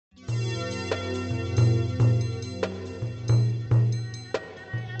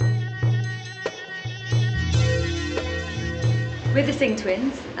We're the Singh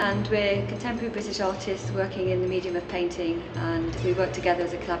twins, and we're contemporary British artists working in the medium of painting, and we work together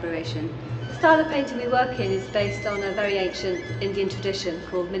as a collaboration. The style of painting we work in is based on a very ancient Indian tradition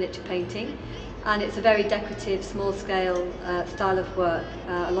called miniature painting, and it's a very decorative, small-scale style of work,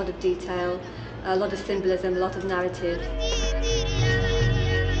 a lot of detail, a lot of symbolism, a lot of narrative.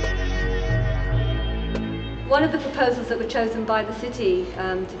 One of the proposals that were chosen by the city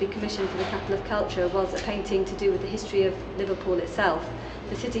to be commissioned for the Capital of Culture was a painting to do with the history of Liverpool itself.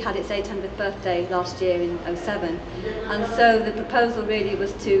 The city had its 800th birthday last year in '07, and so the proposal really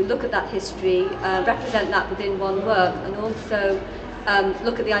was to look at that history, represent that within one work, and also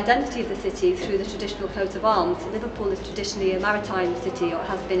look at the identity of the city through the traditional coat of arms. Liverpool is traditionally a maritime city, or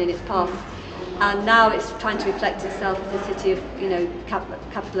has been in its past, and now it's trying to reflect itself as a city of,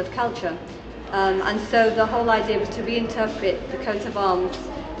 capital of culture. And so the whole idea was to reinterpret the coat of arms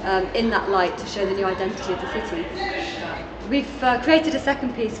in that light to show the new identity of the city. We've created a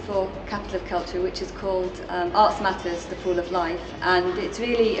second piece for Capital of Culture, which is called Arts Matters, the Pool of Life, and it's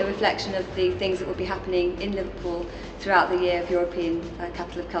really a reflection of the things that will be happening in Liverpool throughout the year of European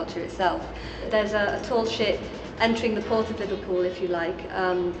Capital of Culture itself. There's a tall ship entering the port of Liverpool, if you like,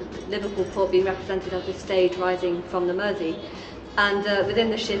 Liverpool port being represented as this stage rising from the Mersey. And within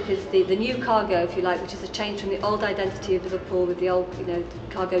the ship is the new cargo, if you like, which is a change from the old identity of Liverpool with the old,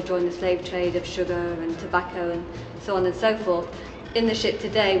 cargo during the slave trade of sugar and tobacco and so on and so forth. In the ship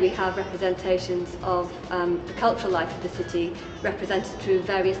today we have representations of the cultural life of the city, represented through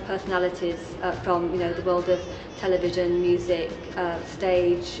various personalities from, the world of television, music,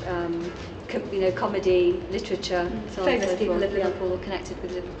 stage, comedy, literature, so on and so forth. Famous people of Liverpool, connected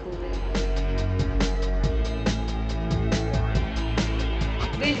with Liverpool.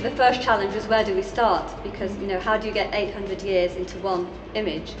 Really the first challenge was, where do we start? Because how do you get 800 years into one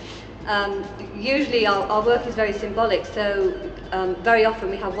image? Usually our work is very symbolic, so very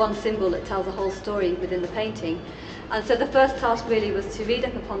often we have one symbol that tells a whole story within the painting. And so the first task really was to read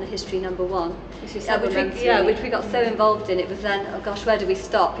up upon the history, number one, which we got so involved in. It was then, oh gosh, where do we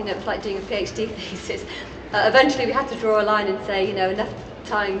stop? It was like doing a PhD thesis. Eventually we had to draw a line and say, enough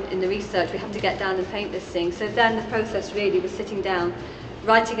time in the research, we have to get down and paint this thing. So then the process really was sitting down,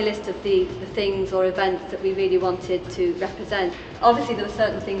 writing a list of the things or events that we really wanted to represent. Obviously there were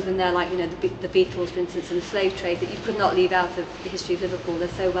certain things in there, like the Beatles, for instance, and the slave trade, that you could not leave out of the history of Liverpool. They're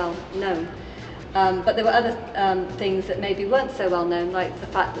so well known. But there were other things that maybe weren't so well known, like the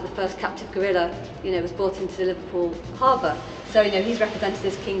fact that the first captive gorilla, was brought into the Liverpool harbour. So he's represented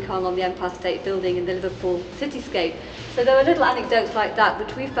as King Kong on the Empire State Building in the Liverpool cityscape. So there were little anecdotes like that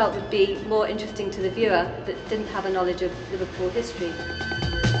which we felt would be more interesting to the viewer that didn't have a knowledge of Liverpool history.